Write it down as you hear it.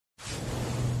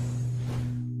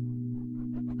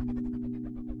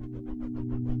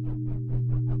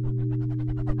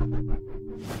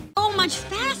much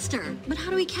faster. But how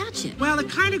do we catch it? Well, it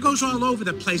kind of goes all over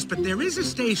the place, but there is a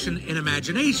station in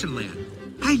Imagination Land.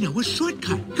 I know a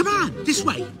shortcut. Come on, this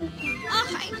way.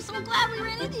 Oh, I'm so glad we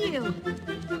ran into you.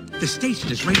 The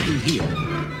station is right through here.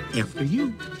 After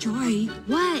you. Joy.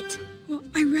 What? Well,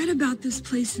 I read about this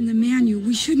place in the manual.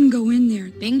 We shouldn't go in there.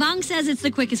 Bing Bong says it's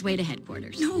the quickest way to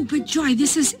headquarters. No, but Joy,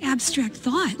 this is abstract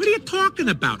thought. What are you talking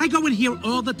about? I go in here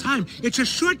all the time. It's a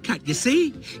shortcut, you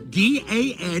see?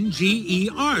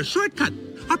 D-A-N-G-E-R, shortcut.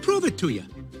 I'll prove it to you.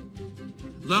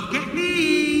 Look at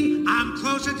me. I'm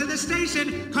closer to the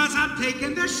station because I'm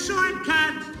taking the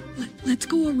shortcut. Let's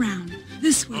go around.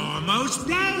 This way. Almost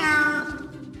there.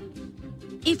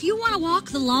 If you want to walk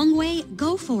the long way,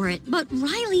 go for it. But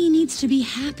Riley needs to be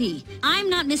happy. I'm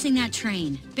not missing that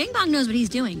train. Bing Bong knows what he's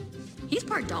doing. He's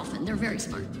part dolphin. They're very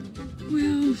smart.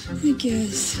 Well, I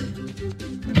guess.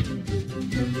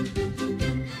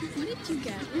 What did you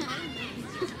get?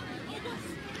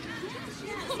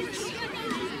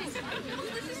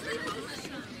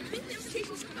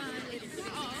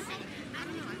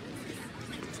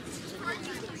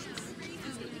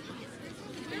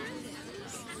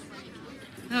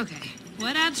 Okay,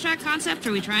 what abstract concept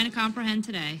are we trying to comprehend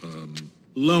today?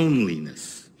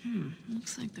 Loneliness.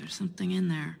 Looks like there's something in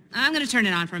there. I'm gonna turn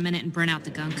it on for a minute and burn out the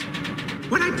gunk.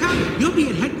 What'd I tell you? You'll be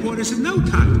at headquarters in no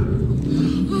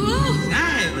time. Oh!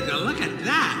 Hey, would you look at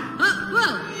that?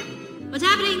 Whoa! What's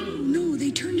happening? No, they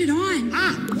turned it on.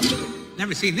 Ah,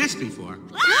 never seen this before.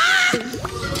 Ah!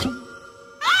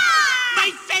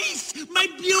 My face! My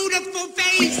beautiful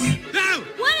face! No!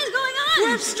 What is going We're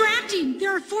on? abstracting.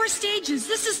 There are 4 stages.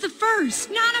 This is the first.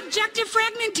 Non-objective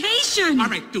fragmentation. All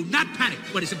right, do not panic.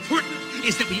 What is important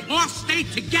is that we all stay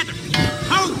together.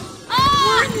 Hold!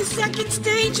 We're in the second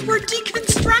stage. We're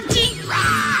deconstructing.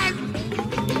 Ah!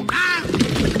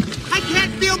 I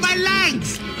can't feel my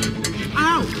legs!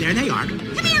 Oh, there they are.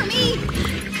 Come here, me!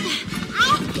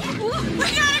 We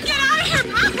gotta get out of here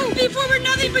before we're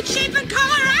nothing but shape and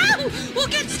color. Ow! We'll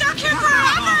get stuck here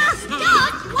forever.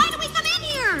 Doc, why do we come in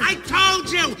here? I told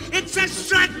you! It's a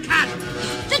shortcut!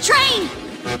 The train!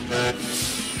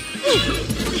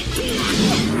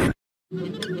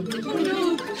 Oh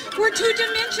no, we're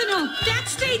 2-dimensional.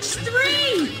 That's stage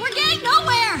 3. We're getting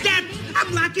nowhere! Depth!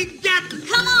 I'm lacking depth!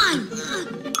 Come on!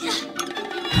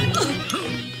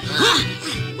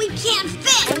 We can't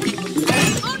fit!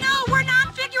 Oh no, we're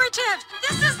non-figurative.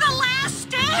 This is the last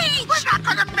stage. We're not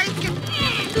gonna make it!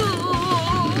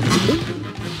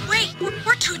 Wait,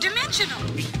 we're 2-dimensional.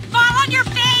 Fall on your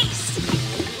face.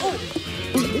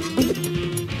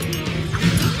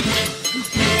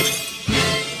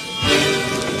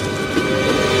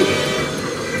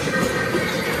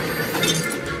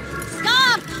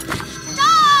 Stop!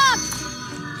 Stop!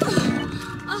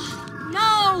 Oh,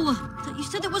 no! You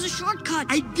said there was a shortcut.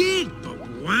 I did, but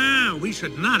wow, we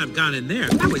should not have gone in there.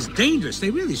 That was dangerous. They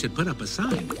really should put up a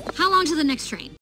sign. How long to the next train?